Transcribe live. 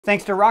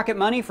Thanks to Rocket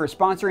Money for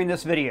sponsoring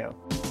this video.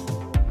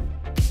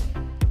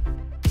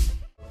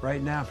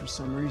 Right now, for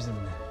some reason,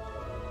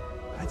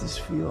 I just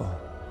feel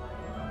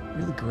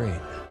really great.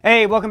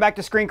 Hey, welcome back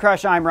to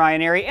ScreenCrush. I'm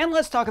Ryan Airy, and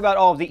let's talk about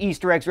all of the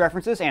Easter eggs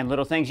references and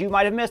little things you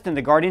might have missed in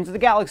the Guardians of the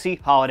Galaxy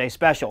holiday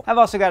special. I've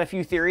also got a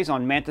few theories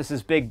on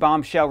Mantis' big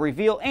bombshell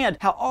reveal and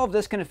how all of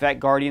this can affect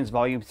Guardians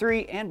Volume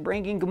 3 and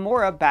bringing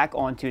Gamora back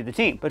onto the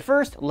team. But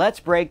first, let's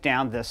break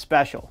down this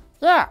special.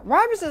 Yeah,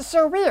 why was it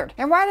so weird?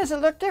 And why does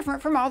it look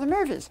different from all the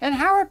movies? And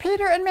how are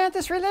Peter and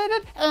Mantis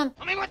related? And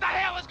I mean, what the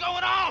hell is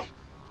going on?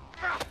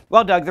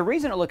 Well, Doug, the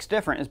reason it looks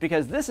different is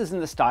because this is in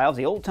the style of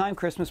the old-time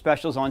Christmas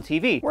specials on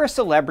TV, where a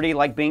celebrity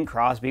like Bing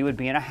Crosby would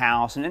be in a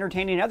house and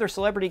entertaining other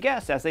celebrity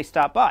guests as they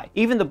stop by.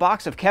 Even the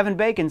box of Kevin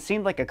Bacon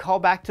seemed like a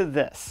callback to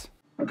this.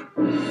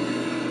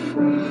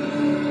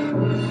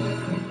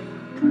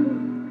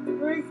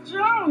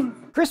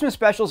 Christmas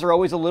specials are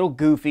always a little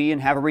goofy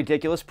and have a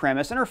ridiculous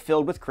premise and are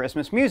filled with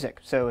Christmas music.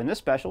 So in this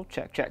special,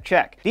 check, check,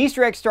 check. The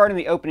Easter eggs start in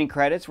the opening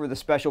credits, where the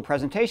special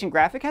presentation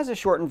graphic has a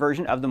shortened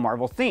version of the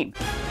Marvel theme.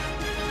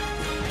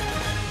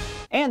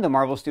 And the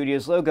Marvel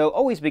Studios logo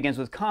always begins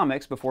with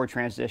comics before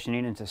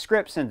transitioning into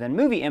scripts and then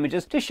movie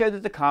images to show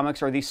that the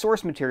comics are the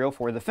source material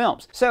for the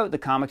films. So the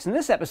comics in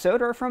this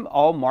episode are from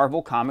all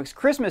Marvel Comics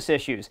Christmas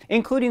issues,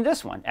 including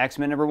this one,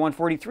 X-Men number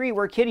 143,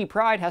 where Kitty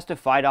Pryde has to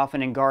fight off an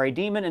Angari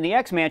demon in the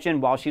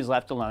X-Mansion while she's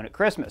left alone at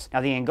Christmas.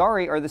 Now, the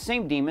Angari are the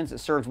same demons that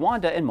served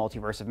Wanda in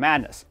Multiverse of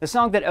Madness. The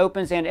song that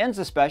opens and ends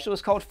the special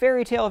is called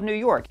Fairy Tale of New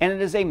York, and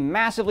it is a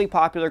massively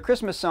popular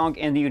Christmas song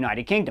in the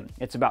United Kingdom.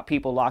 It's about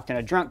people locked in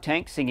a drunk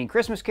tank singing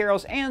Christmas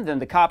carols, and then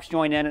the cops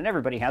join in and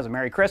everybody has a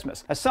Merry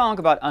Christmas. A song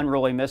about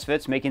unruly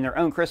misfits making their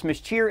own Christmas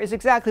cheer is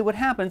exactly what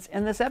happens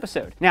in this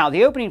episode. Now,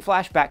 the opening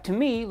flashback to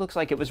me looks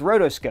like it was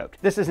rotoscoped.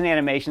 This is an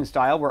animation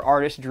style where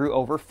artists drew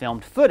over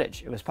filmed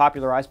footage. It was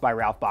popularized by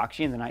Ralph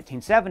Bakshi in the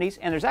 1970s,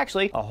 and there's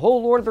actually a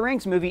whole Lord of the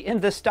Rings movie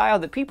in this style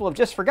that people have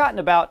just forgotten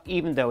about,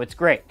 even though it's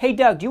great. Hey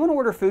Doug, do you want to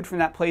order food from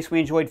that place we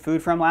enjoyed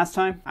food from last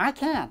time? I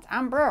can't,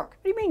 I'm broke.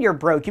 What do you mean you're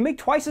broke? You make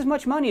twice as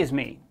much money as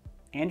me.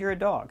 And you're a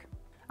dog.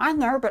 I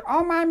know, but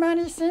all my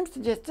money seems to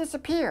just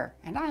disappear,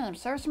 and I am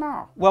so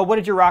small. Well, what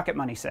did your Rocket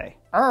Money say?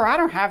 Oh, I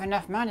don't have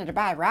enough money to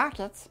buy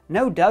rockets.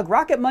 No, Doug,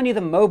 Rocket Money,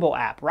 the mobile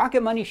app.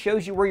 Rocket Money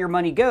shows you where your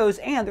money goes,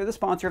 and they're the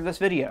sponsor of this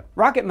video.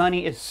 Rocket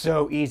Money is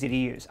so easy to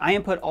use. I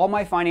input all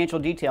my financial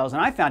details,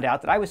 and I found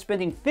out that I was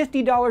spending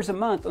 $50 a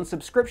month on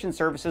subscription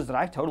services that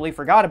I totally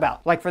forgot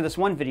about. Like for this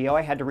one video,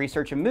 I had to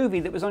research a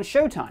movie that was on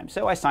Showtime,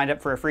 so I signed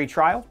up for a free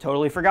trial,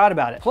 totally forgot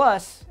about it.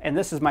 Plus, and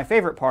this is my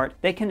favorite part,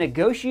 they can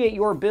negotiate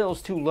your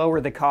bills to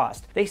lower the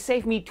cost. They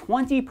saved me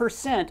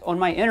 20% on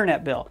my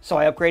internet bill, so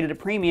I upgraded to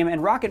premium,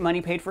 and Rocket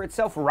Money paid for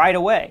itself right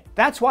away.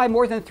 That's why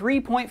more than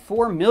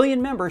 3.4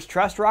 million members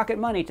trust Rocket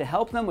Money to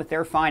help them with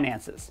their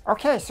finances.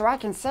 Okay, so I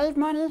can save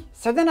money,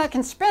 so then I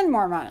can spend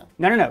more money.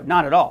 No,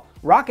 not at all.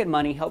 Rocket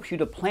Money helps you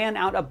to plan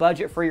out a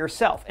budget for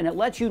yourself, and it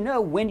lets you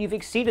know when you've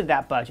exceeded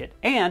that budget.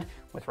 And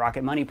with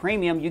Rocket Money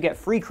Premium, you get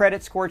free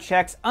credit score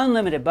checks,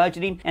 unlimited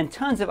budgeting, and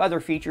tons of other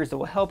features that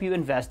will help you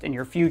invest in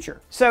your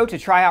future. So to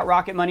try out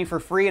Rocket Money for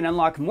free and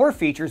unlock more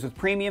features with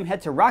Premium,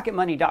 head to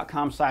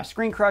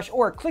rocketmoney.com/ScreenCrush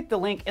or click the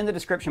link in the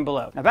description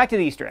below. Now back to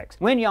the Easter eggs.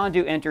 When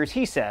Yondu enters,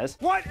 he says,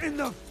 What in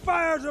the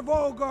fires of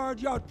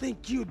Ogord y'all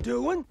think you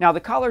doing? Now the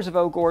colors of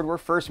Ogord were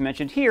first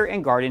mentioned here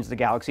in Guardians of the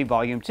Galaxy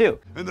Volume 2.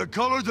 And the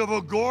colors of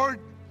Ogord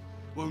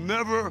will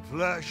never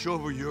flash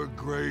over your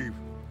grave.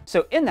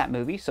 So in that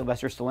movie,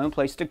 Sylvester Stallone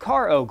plays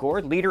Takar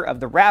Ogord, leader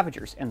of the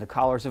Ravagers, and the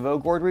colors of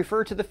Ogord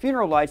refer to the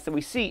funeral lights that we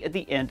see at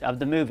the end of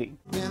the movie.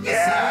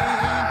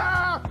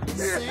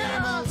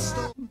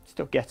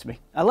 Still gets me.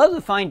 I love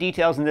the fine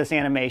details in this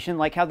animation,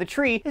 like how the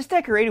tree is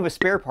decorated with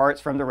spare parts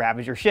from the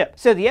Ravager ship.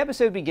 So the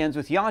episode begins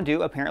with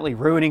Yondu apparently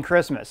ruining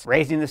Christmas,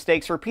 raising the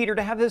stakes for Peter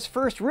to have his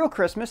first real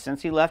Christmas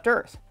since he left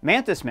Earth.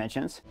 Mantis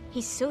mentions,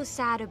 He's so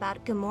sad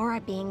about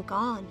Gamora being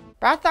gone.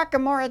 But I thought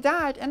Gamora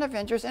died in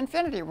Avengers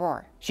Infinity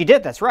War. She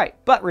did, that's right.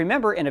 But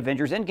remember, in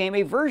Avengers Endgame,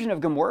 a version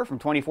of Gamora from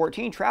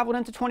 2014 traveled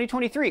into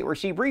 2023, where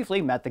she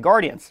briefly met the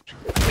Guardians.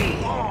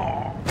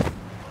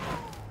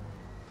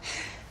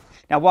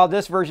 Now, while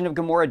this version of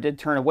Gamora did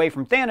turn away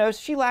from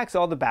Thanos, she lacks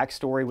all the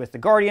backstory with the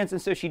Guardians,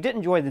 and so she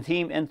didn't join the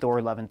team in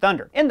Thor: Love and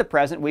Thunder. In the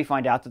present, we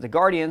find out that the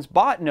Guardians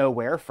bought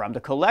Knowhere from the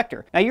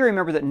Collector. Now, you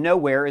remember that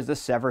Knowhere is the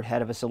severed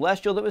head of a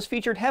Celestial that was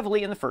featured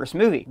heavily in the first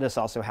movie. This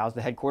also housed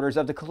the headquarters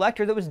of the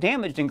Collector that was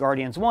damaged in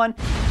Guardians 1.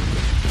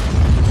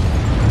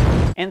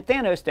 And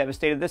Thanos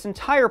devastated this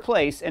entire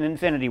place in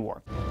Infinity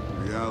War.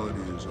 Reality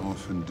is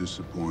often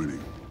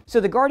disappointing. So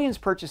the Guardians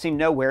purchasing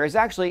Knowhere is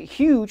actually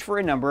huge for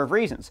a number of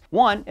reasons.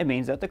 One, it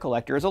means that the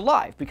Collector is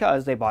alive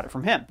because they bought it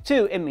from him.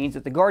 Two, it means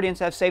that the Guardians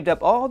have saved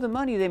up all the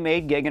money they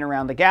made gigging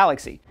around the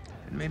galaxy.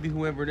 And maybe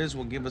whoever it is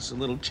will give us a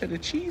little cheddar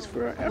cheese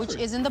for our effort. Which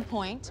isn't the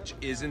point. Which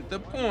isn't the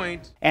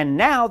point. And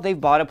now they've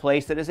bought a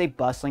place that is a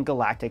bustling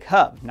galactic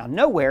hub. Now,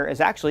 Knowhere is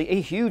actually a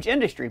huge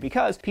industry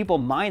because people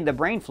mine the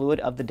brain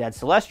fluid of the dead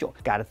Celestial.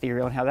 Got a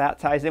theory on how that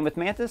ties in with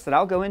Mantis that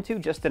I'll go into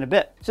just in a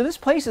bit. So this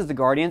places the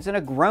Guardians in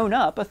a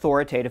grown-up,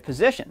 authoritative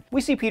position. We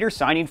see Peter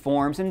signing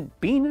forms and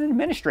being an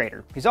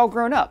administrator. He's all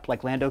grown up,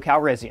 like Lando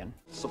Calrissian.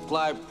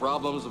 Supply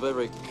problems of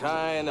every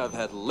kind. I've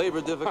had labor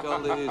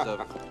difficulties.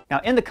 Now,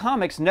 in the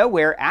comics,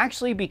 Knowhere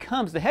actually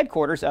becomes the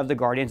headquarters of the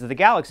Guardians of the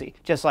Galaxy.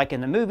 Just like in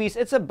the movies,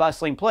 it's a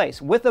bustling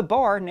place with a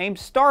bar named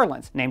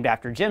Starlin's, named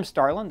after Jim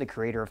Starlin, the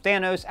creator of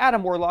Thanos,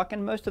 Adam Warlock,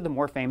 and most of the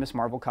more famous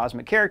Marvel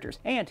cosmic characters.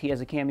 And he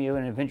has a cameo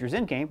in Avengers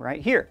Endgame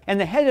right here. And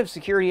the head of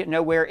security at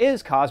Knowhere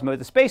is Cosmo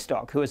the Space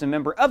Dog, who is a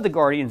member of the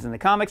Guardians in the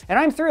comics, and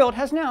I'm thrilled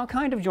has now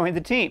kind of joined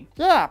the team.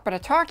 Yeah, but a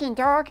talking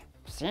dog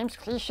seems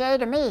cliche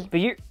to me.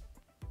 But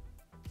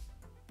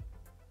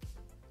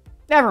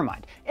never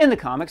mind. In the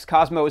comics,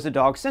 Cosmo is a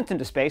dog sent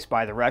into space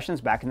by the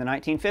Russians back in the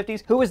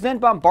 1950s, who was then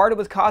bombarded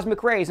with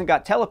cosmic rays and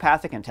got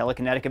telepathic and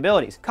telekinetic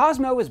abilities.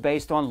 Cosmo is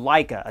based on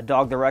Laika, a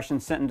dog the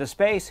Russians sent into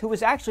space, who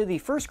was actually the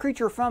first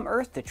creature from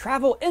Earth to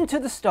travel into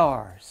the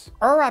stars.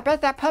 Oh, I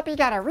bet that puppy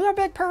got a real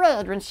big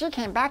parade when she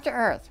came back to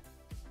Earth.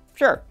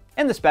 Sure.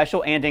 In the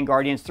special and in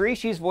Guardians 3,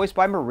 she's voiced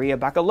by Maria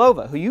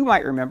Bakalova, who you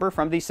might remember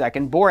from the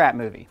second Borat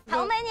movie.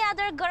 How many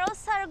other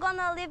girls are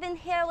gonna live in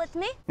here with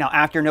me? Now,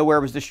 after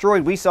Knowhere was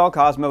destroyed, we saw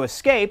Cosmo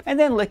escape and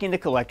then licking the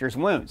Collector's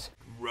wounds.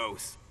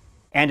 Gross.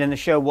 And in the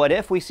show What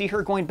If, we see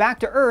her going back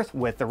to Earth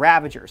with the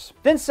Ravagers.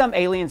 Then some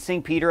aliens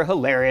sing Peter a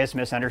hilarious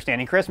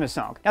misunderstanding Christmas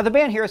song. Now the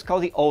band here is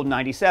called the Old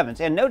 97s,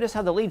 and notice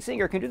how the lead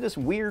singer can do this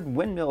weird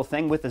windmill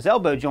thing with his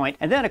elbow joint,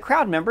 and then a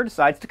crowd member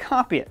decides to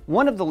copy it.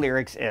 One of the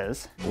lyrics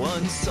is,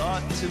 "One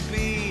sought to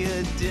be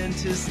a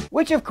dentist,"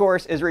 which of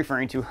course is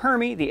referring to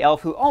Hermie, the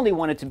elf who only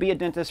wanted to be a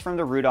dentist from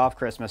the Rudolph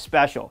Christmas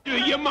special. Do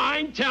you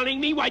mind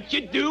telling me what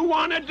you do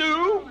want to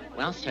do?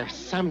 Well, sir,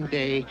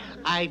 someday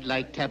I'd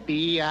like to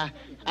be a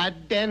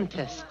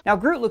dentist. Now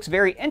Groot looks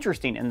very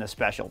interesting in this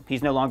special.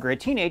 He's no longer a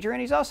teenager,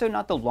 and he's also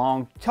not the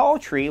long, tall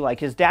tree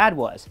like his dad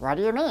was. What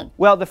do you mean?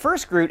 Well, the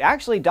first Groot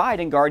actually died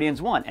in Guardians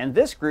 1, and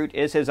this Groot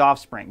is his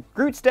offspring.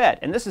 Groot's dead,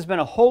 and this has been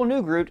a whole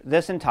new Groot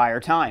this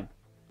entire time.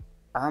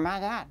 Oh my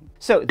god.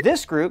 So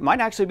this Groot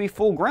might actually be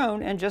full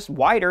grown and just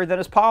wider than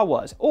his paw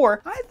was.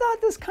 Or, I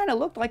thought this kind of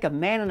looked like a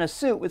man in a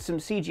suit with some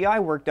CGI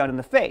work done in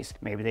the face.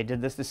 Maybe they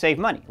did this to save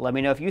money. Let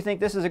me know if you think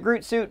this is a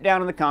Groot suit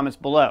down in the comments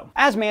below.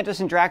 As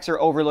Mantis and Drax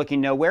are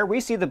overlooking Knowhere, we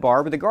see the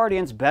bar where the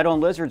Guardians bet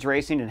on lizards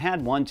racing and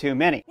had one too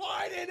many.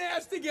 Why didn't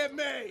ask to get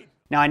made?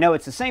 Now I know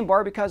it's the same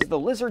bar because of the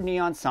lizard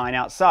neon sign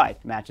outside.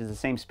 Matches the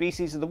same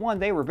species as the one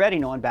they were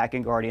betting on back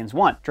in Guardians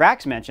 1.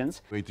 Drax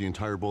mentions, "Ate the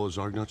entire bowl of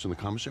Zargnuts in the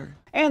commissary?"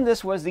 And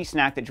this was the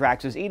snack that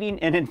Drax was eating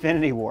in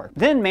Infinity War.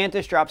 Then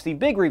Mantis drops the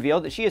big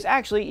reveal that she is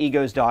actually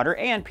Ego's daughter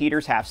and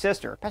Peter's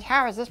half-sister. But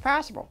how is this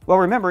possible? Well,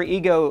 remember,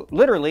 Ego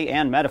literally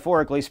and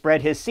metaphorically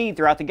spread his seed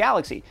throughout the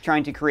galaxy,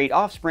 trying to create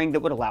offspring that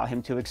would allow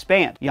him to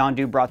expand.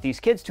 Yondu brought these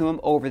kids to him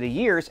over the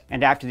years,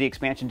 and after the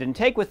expansion didn't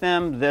take with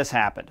them, this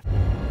happened.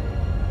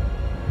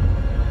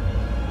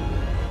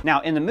 Now,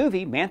 in the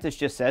movie, Mantis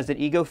just says that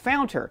Ego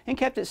found her and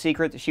kept it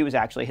secret that she was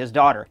actually his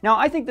daughter. Now,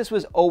 I think this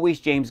was always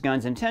James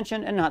Gunn's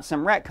intention and not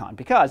some retcon,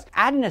 because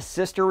adding a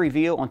sister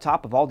reveal on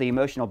top of all the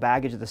emotional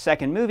baggage of the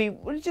second movie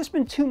would have just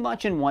been too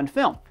much in one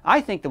film. I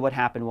think that what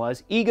happened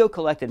was Ego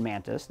collected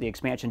Mantis, the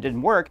expansion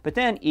didn't work, but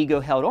then Ego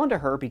held onto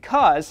her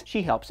because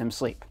she helps him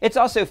sleep. It's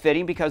also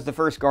fitting because the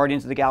first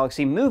Guardians of the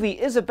Galaxy movie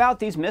is about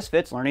these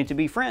misfits learning to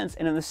be friends,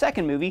 and in the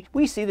second movie,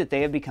 we see that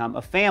they have become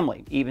a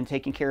family, even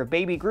taking care of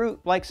baby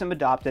Groot like some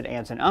adopted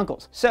aunts and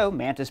uncles. So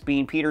Mantis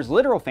being Peter's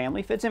literal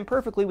family fits in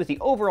perfectly with the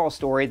overall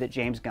story that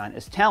James Gunn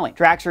is telling.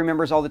 Drax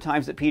remembers all the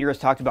times that Peter has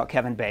talked about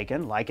Kevin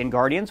Bacon, like in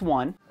Guardians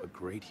 1. A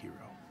great hero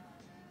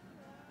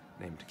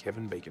named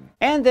Kevin Bacon.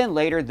 And then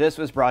later this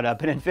was brought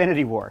up in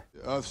Infinity War.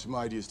 Earth's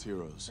mightiest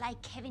heroes. Like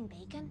Kevin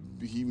Bacon?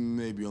 He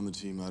may be on the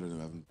team, I don't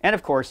know. And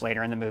of course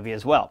later in the movie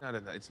as well.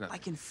 It's not.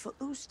 Like in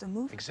Footloose, the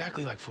movie?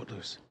 Exactly like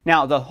Footloose.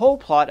 Now, the whole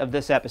plot of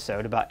this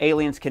episode about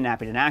aliens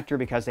kidnapping an actor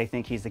because they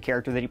think he's the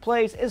character that he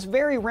plays is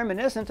very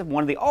reminiscent of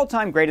one of the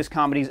all-time greatest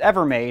comedies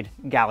ever made,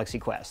 Galaxy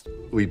Quest.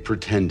 We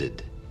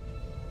pretended.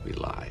 We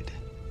lied.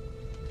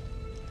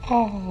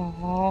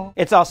 Aww.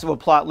 It's also a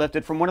plot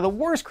lifted from one of the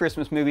worst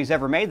Christmas movies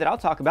ever made that I'll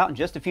talk about in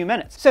just a few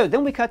minutes. So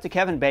then we cut to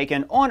Kevin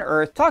Bacon on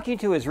Earth talking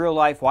to his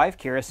real-life wife,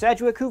 Kira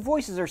Sedgwick, who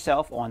voices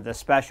herself on this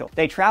special.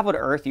 They travel to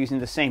Earth using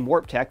the same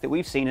warp tech that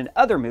we've seen in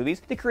other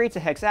movies that creates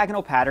a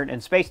hexagonal pattern in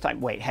space-time.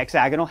 Wait,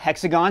 hexagonal?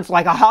 Hexagons?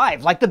 Like a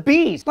hive, like the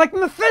bees, like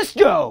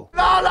Mephisto!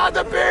 No, not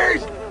the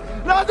bees!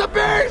 Not the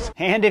bees!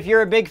 And if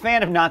you're a big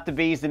fan of Not the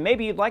Bees, then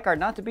maybe you'd like our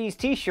Not the Bees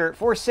t-shirt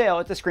for sale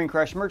at the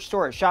ScreenCrush merch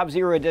store at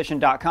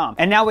shopzeroedition.com.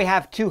 And now we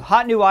have two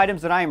hot new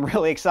items that I am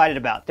really excited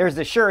about. There's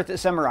the shirt that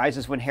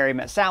summarizes when Harry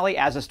met Sally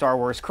as a Star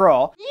Wars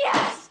Skrull.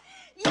 Yes!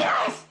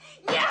 Yes!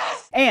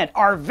 Yes! And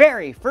our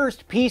very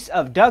first piece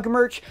of Doug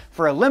merch,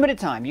 for a limited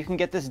time, you can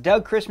get this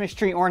Doug Christmas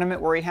tree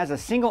ornament where he has a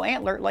single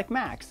antler like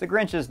Max, the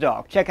Grinch's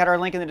dog. Check out our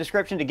link in the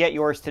description to get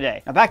yours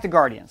today. Now back to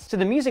Guardians. So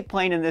the music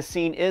playing in this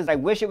scene is I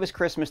Wish It Was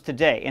Christmas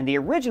Today, and the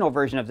original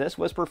version of this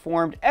was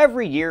performed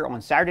every year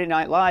on Saturday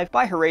Night Live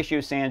by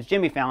Horatio Sands,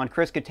 Jimmy Fallon,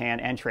 Chris Kattan,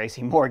 and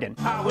Tracy Morgan.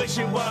 I wish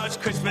it was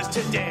Christmas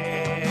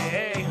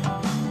today.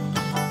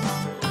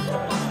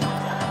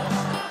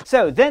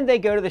 So then they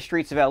go to the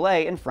streets of LA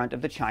in front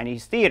of the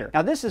Chinese Theater.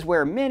 Now this is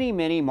where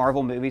many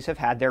Marvel movies have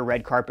had their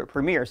red carpet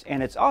premieres,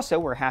 and it's also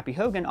where Happy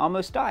Hogan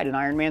almost died in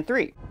Iron Man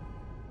 3.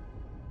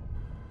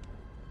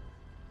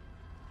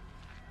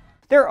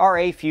 There are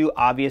a few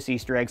obvious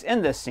Easter eggs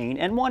in this scene,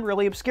 and one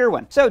really obscure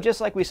one. So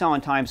just like we saw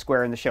in Times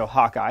Square in the show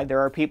Hawkeye,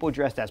 there are people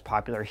dressed as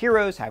popular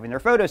heroes having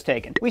their photos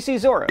taken. We see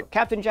Zorro,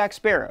 Captain Jack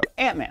Sparrow,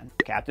 Ant-Man,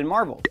 Captain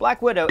Marvel,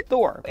 Black Widow,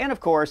 Thor, and of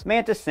course,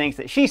 Mantis thinks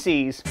that she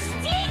sees...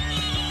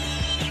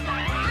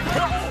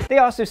 They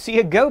also see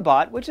a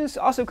GoBot, which is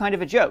also kind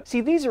of a joke.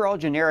 See, these are all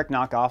generic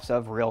knockoffs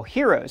of real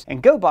heroes,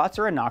 and GoBots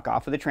are a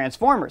knockoff of the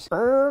Transformers.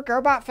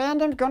 GoBot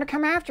fandom's gonna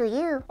come after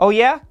you. Oh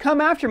yeah? Come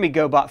after me,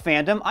 GoBot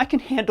fandom. I can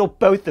handle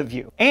both of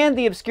you. And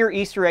the obscure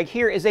Easter egg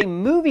here is a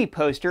movie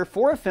poster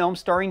for a film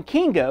starring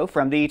Kingo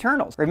from the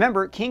Eternals.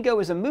 Remember, Kingo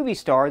is a movie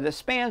star that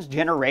spans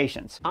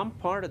generations. I'm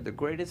part of the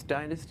greatest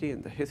dynasty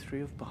in the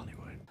history of Bollywood.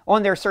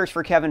 On their search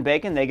for Kevin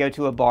Bacon, they go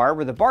to a bar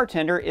where the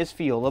bartender is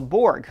Fiona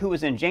Borg, who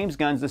was in James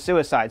Gunn's The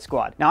Suicide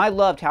Squad. Now, I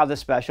loved how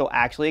this special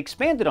actually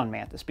expanded on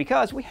Mantis,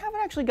 because we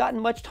haven't actually gotten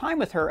much time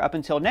with her up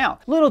until now.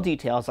 Little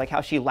details like how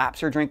she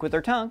laps her drink with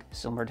her tongue,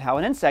 similar to how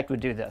an insect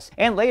would do this.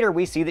 And later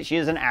we see that she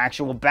is an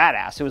actual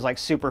badass who is like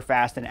super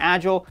fast and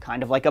agile,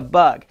 kind of like a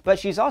bug. But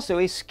she's also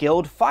a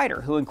skilled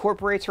fighter who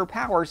incorporates her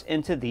powers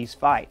into these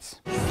fights.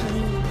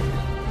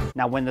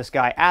 Now when this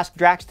guy asks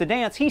Drax to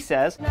dance, he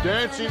says,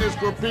 "Dancing is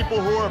for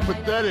people who are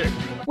pathetic."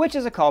 Which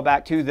is a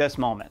callback to this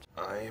moment.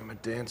 I am a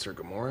dancer,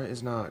 Gamora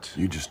is not.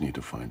 You just need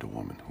to find a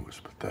woman who is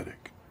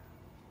pathetic.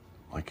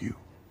 Like you.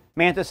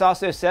 Mantis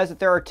also says that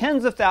there are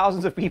tens of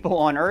thousands of people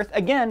on Earth,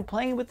 again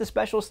playing with the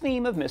special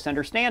theme of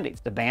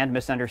misunderstandings. The band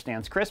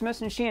misunderstands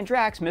Christmas, and she and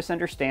Drax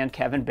misunderstand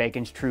Kevin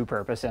Bacon's true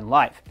purpose in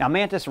life. Now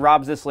Mantis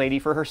robs this lady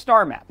for her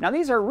star map. Now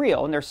these are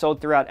real, and they're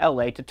sold throughout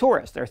LA to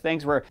tourists. They're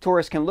things where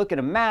tourists can look at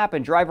a map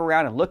and drive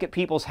around and look at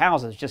people's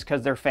houses just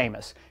because they're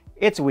famous.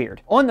 It's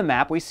weird. On the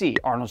map, we see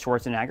Arnold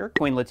Schwarzenegger,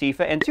 Queen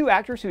Latifah, and two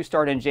actors who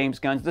starred in James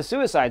Gunn's The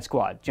Suicide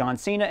Squad, John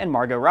Cena and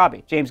Margot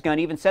Robbie. James Gunn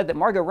even said that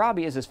Margot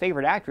Robbie is his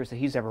favorite actress that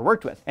he's ever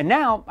worked with. And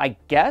now, I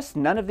guess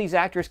none of these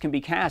actors can be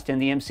cast in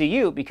the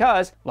MCU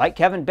because, like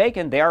Kevin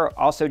Bacon, they are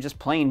also just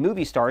plain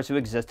movie stars who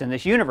exist in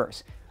this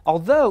universe.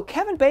 Although,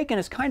 Kevin Bacon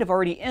is kind of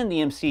already in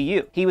the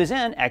MCU. He was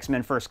in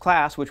X-Men First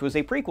Class, which was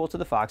a prequel to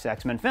the Fox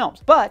X-Men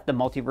films. But the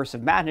Multiverse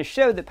of Madness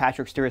showed that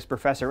Patrick Stewart's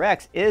Professor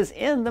X is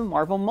in the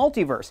Marvel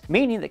Multiverse,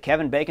 meaning that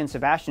Kevin Bacon's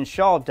Sebastian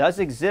Shaw does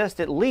exist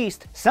at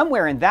least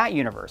somewhere in that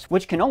universe,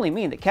 which can only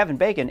mean that Kevin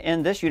Bacon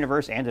in this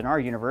universe and in our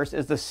universe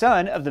is the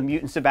son of the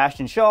mutant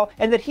Sebastian Shaw,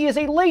 and that he is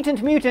a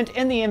latent mutant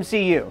in the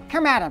MCU.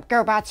 Come at him,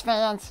 GoBots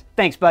fans.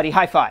 Thanks, buddy.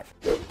 High five.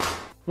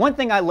 One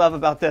thing I love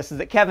about this is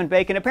that Kevin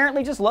Bacon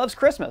apparently just loves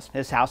Christmas.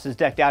 His house is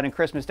decked out in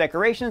Christmas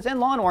decorations and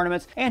lawn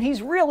ornaments, and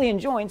he's really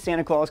enjoying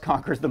Santa Claus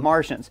Conquers the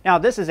Martians. Now,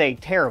 this is a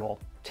terrible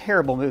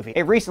movie.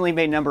 It recently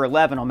made number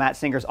 11 on Matt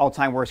Singer's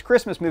all-time worst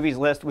Christmas movies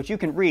list, which you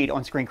can read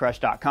on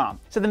ScreenCrush.com.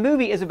 So the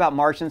movie is about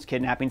Martians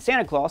kidnapping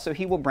Santa Claus so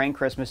he will bring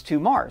Christmas to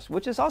Mars,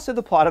 which is also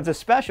the plot of the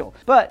special.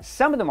 But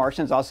some of the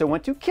Martians also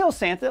want to kill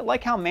Santa,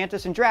 like how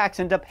Mantis and Drax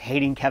end up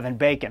hating Kevin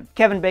Bacon.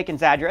 Kevin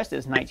Bacon's address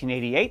is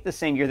 1988, the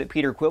same year that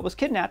Peter Quill was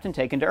kidnapped and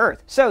taken to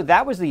Earth. So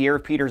that was the year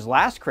of Peter's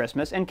last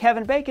Christmas, and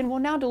Kevin Bacon will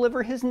now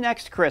deliver his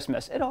next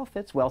Christmas. It all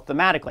fits well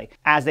thematically.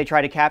 As they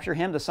try to capture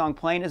him, the song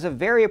playing is a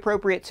very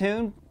appropriate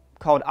tune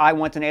called I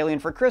Want an Alien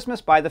for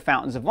Christmas by the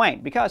Fountains of Wayne,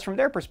 because from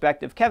their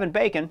perspective, Kevin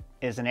Bacon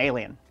is an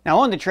alien. Now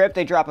on the trip,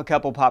 they drop a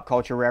couple pop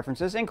culture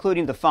references,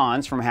 including the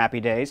Fonz from Happy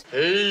Days.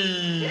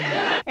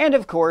 Hey. And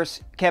of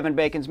course, Kevin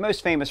Bacon's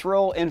most famous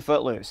role in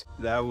Footloose.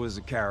 That was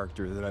a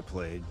character that I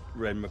played,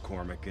 Red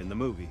McCormick, in the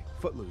movie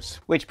Footloose,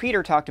 which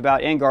Peter talked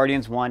about in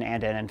Guardians 1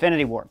 and in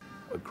Infinity War.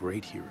 A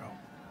great hero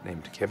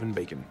named Kevin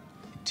Bacon.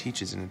 He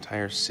teaches an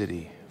entire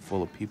city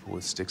full of people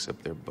with sticks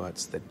up their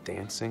butts that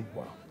dancing,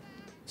 wow,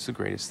 it's the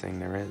greatest thing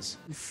there is.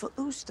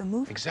 Footloose, the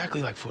movie?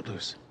 Exactly like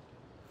Footloose.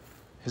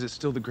 Is it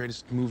still the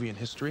greatest movie in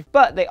history?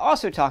 But they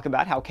also talk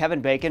about how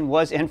Kevin Bacon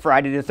was in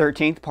Friday the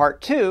 13th Part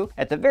 2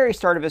 at the very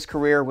start of his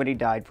career when he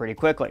died pretty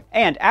quickly.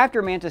 And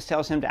after Mantis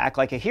tells him to act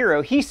like a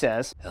hero, he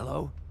says,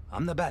 "Hello,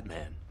 I'm the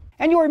Batman."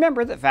 And you'll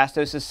remember that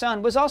Fastos'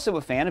 son was also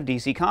a fan of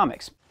DC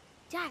Comics.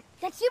 Dad,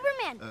 that's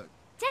Superman.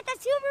 Dad,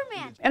 that's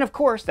Superman. And of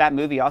course, that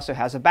movie also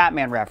has a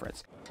Batman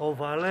reference. Oh,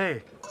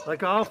 valet,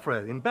 like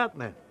Alfred in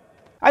Batman.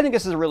 I think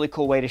this is a really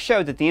cool way to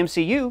show that the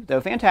MCU,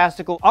 though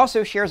fantastical,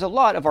 also shares a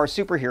lot of our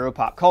superhero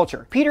pop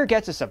culture. Peter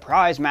gets a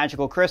surprise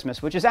magical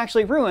Christmas, which is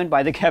actually ruined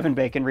by the Kevin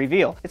Bacon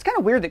reveal. It's kind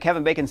of weird that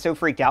Kevin Bacon's so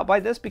freaked out by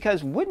this,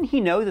 because wouldn't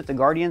he know that the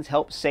Guardians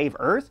helped save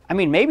Earth? I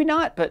mean, maybe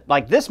not, but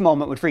like this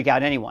moment would freak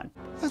out anyone.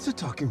 That's a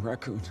talking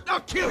raccoon. I'll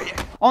kill you!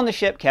 On the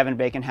ship, Kevin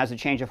Bacon has a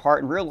change of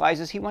heart and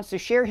realizes he wants to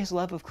share his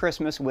love of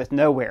Christmas with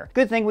Knowhere.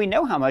 Good thing we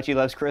know how much he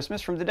loves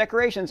Christmas from the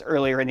decorations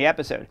earlier in the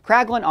episode.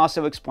 Kraglin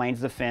also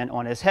explains the fin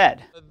on his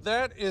head.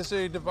 That is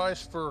a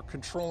device for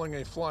controlling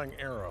a flying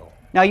arrow.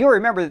 Now you'll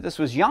remember that this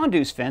was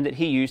Yondu's fin that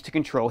he used to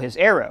control his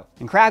arrow.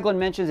 And Kraglin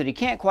mentions that he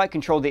can't quite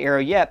control the arrow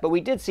yet, but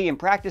we did see him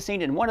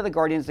practicing in one of the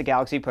Guardians of the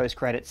Galaxy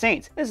post-credit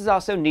scenes. This is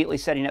also neatly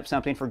setting up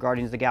something for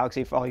Guardians of the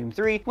Galaxy Volume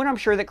 3, when I'm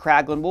sure that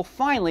Kraglin will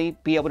finally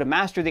be able to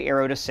master the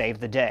arrow to save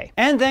the day.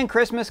 And then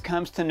Christmas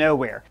comes to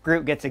Knowhere.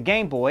 Groot gets a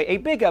Game Boy, a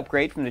big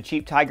upgrade from the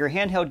cheap Tiger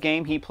handheld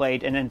game he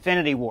played in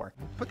Infinity War.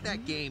 Put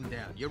that game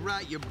down. You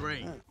rot your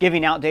brain.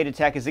 Giving outdated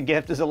tech as a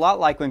gift is a lot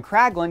like when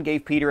Kraglin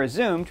gave Peter a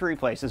Zoom to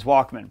replace his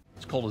Walkman.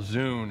 It's called a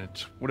Zune.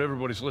 It's what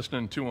everybody's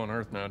listening to on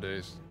Earth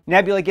nowadays.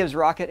 Nebula gives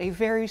Rocket a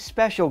very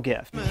special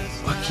gift.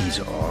 Bucky's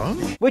arm?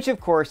 Which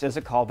of course is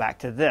a callback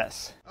to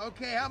this.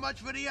 Okay, how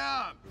much for the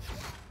arm?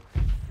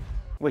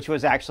 Which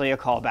was actually a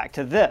callback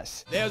to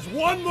this. There's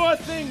one more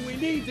thing we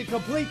need to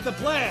complete the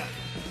plan.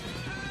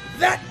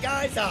 That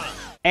guy's arm.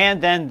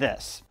 And then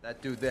this.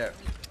 That dude there.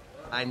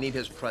 I need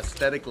his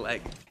prosthetic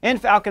leg. In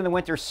Falcon the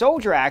Winter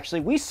Soldier,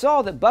 actually, we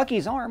saw that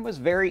Bucky's arm was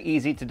very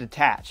easy to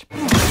detach.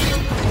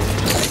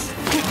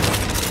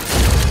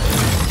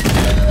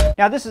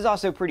 Now this is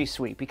also pretty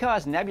sweet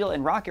because Nebula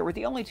and Rocket were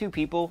the only two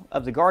people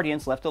of the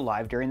Guardians left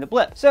alive during the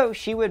blip, so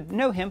she would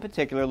know him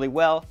particularly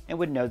well and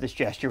would know this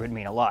gesture would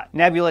mean a lot.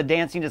 Nebula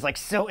dancing is like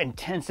so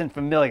intense and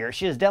familiar.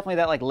 She is definitely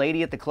that like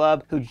lady at the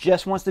club who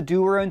just wants to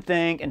do her own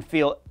thing and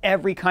feel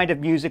every kind of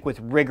music with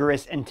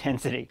rigorous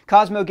intensity.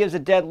 Cosmo gives a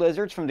dead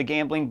lizards from the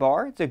gambling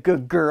bar. It's a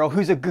good girl.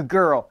 Who's a good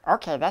girl?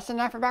 Okay, that's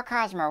enough about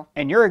Cosmo.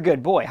 And you're a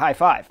good boy. High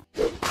five.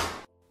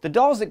 The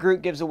dolls that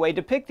Groot gives away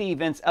depict the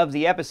events of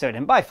the episode,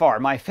 and by far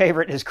my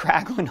favorite is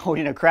Kraglin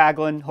holding a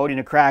Kraglin, holding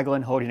a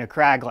Kraglin, holding a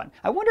Kraglin.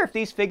 I wonder if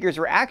these figures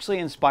were actually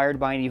inspired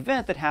by an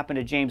event that happened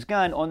to James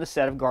Gunn on the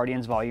set of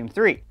Guardians Volume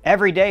 3.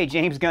 Every day,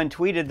 James Gunn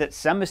tweeted that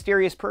some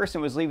mysterious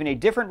person was leaving a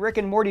different Rick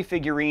and Morty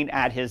figurine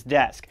at his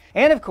desk.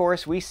 And of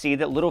course, we see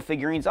that little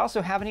figurines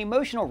also have an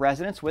emotional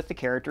resonance with the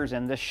characters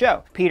in this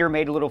show. Peter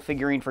made a little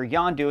figurine for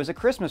Yondu as a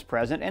Christmas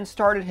present and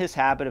started his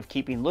habit of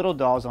keeping little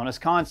dolls on his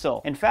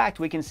console. In fact,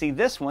 we can see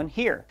this one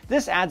here.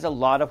 This adds a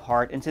lot of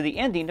heart into the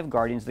ending of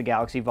Guardians of the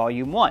Galaxy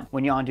Volume 1,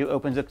 when Yondu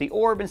opens up the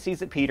orb and sees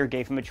that Peter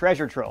gave him a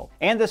treasure trove.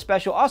 And this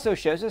special also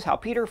shows us how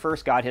Peter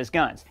first got his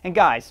guns. And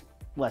guys,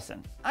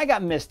 listen, I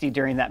got misty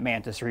during that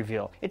Mantis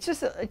reveal. It's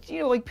just,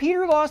 like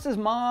Peter lost his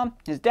mom,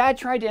 his dad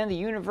tried to end the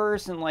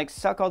universe and like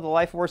suck all the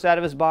life force out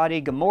of his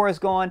body, Gamora's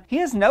gone. He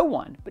has no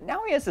one, but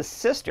now he has a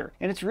sister,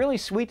 and it's really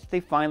sweet that they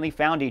finally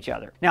found each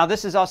other. Now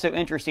this is also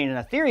interesting in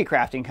a theory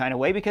crafting kind of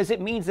way because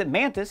it means that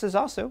Mantis is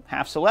also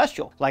half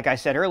celestial. Like I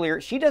said earlier,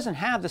 she doesn't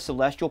have the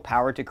celestial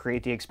power to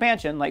create the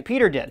expansion like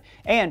Peter did,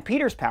 and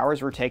Peter's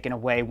powers were taken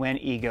away when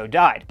Ego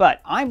died.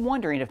 But I'm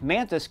wondering if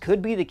Mantis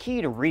could be the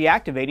key to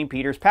reactivating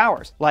Peter's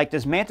powers. Like,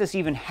 does Mantis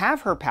even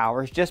have her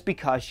powers just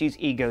because she's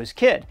Ego's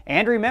kid?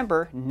 And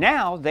remember,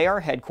 now they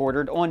are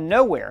headquartered on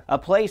Knowhere, a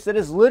place that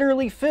is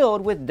literally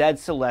filled with dead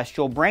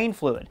celestial brain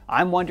fluid.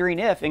 I'm wondering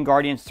if, in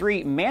Guardians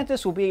 3,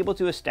 Mantis will be able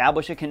to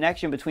establish a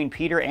connection between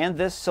Peter and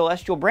this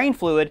celestial brain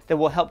fluid that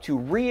will help to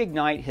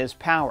reignite his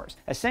powers,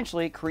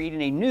 essentially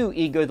creating a new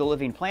Ego the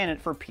Living Planet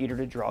for Peter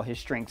to draw his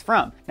strength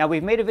from. Now,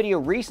 we've made a video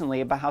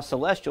recently about how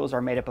Celestials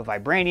are made up of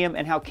vibranium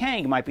and how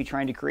Kang might be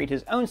trying to create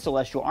his own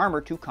celestial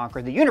armor to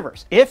conquer the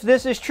universe. If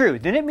this is true,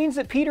 then it means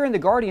that Peter and the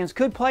Guardians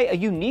could play a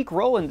unique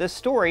role in this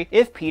story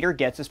if Peter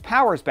gets his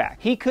powers back.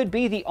 He could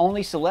be the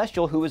only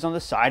Celestial who is on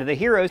the side of the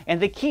heroes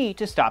and the key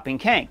to stopping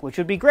Kang, which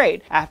would be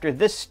great after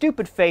this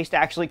stupid face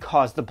actually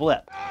caused the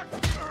blip.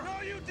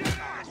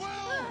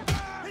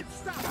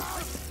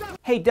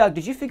 Hey Doug,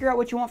 did you figure out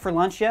what you want for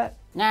lunch yet?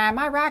 Nah,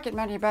 my Rocket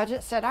Money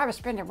budget said I was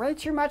spending way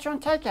too much on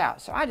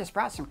takeout, so I just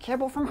brought some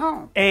kibble from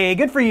home. Hey,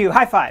 good for you.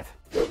 High five.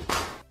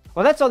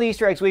 Well, that's all the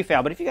Easter eggs we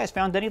found, but if you guys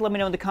found any, let me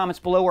know in the comments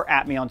below or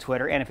at me on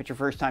Twitter. And if it's your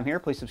first time here,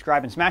 please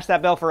subscribe and smash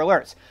that bell for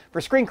alerts. For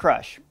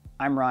ScreenCrush,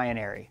 I'm Ryan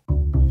Airy.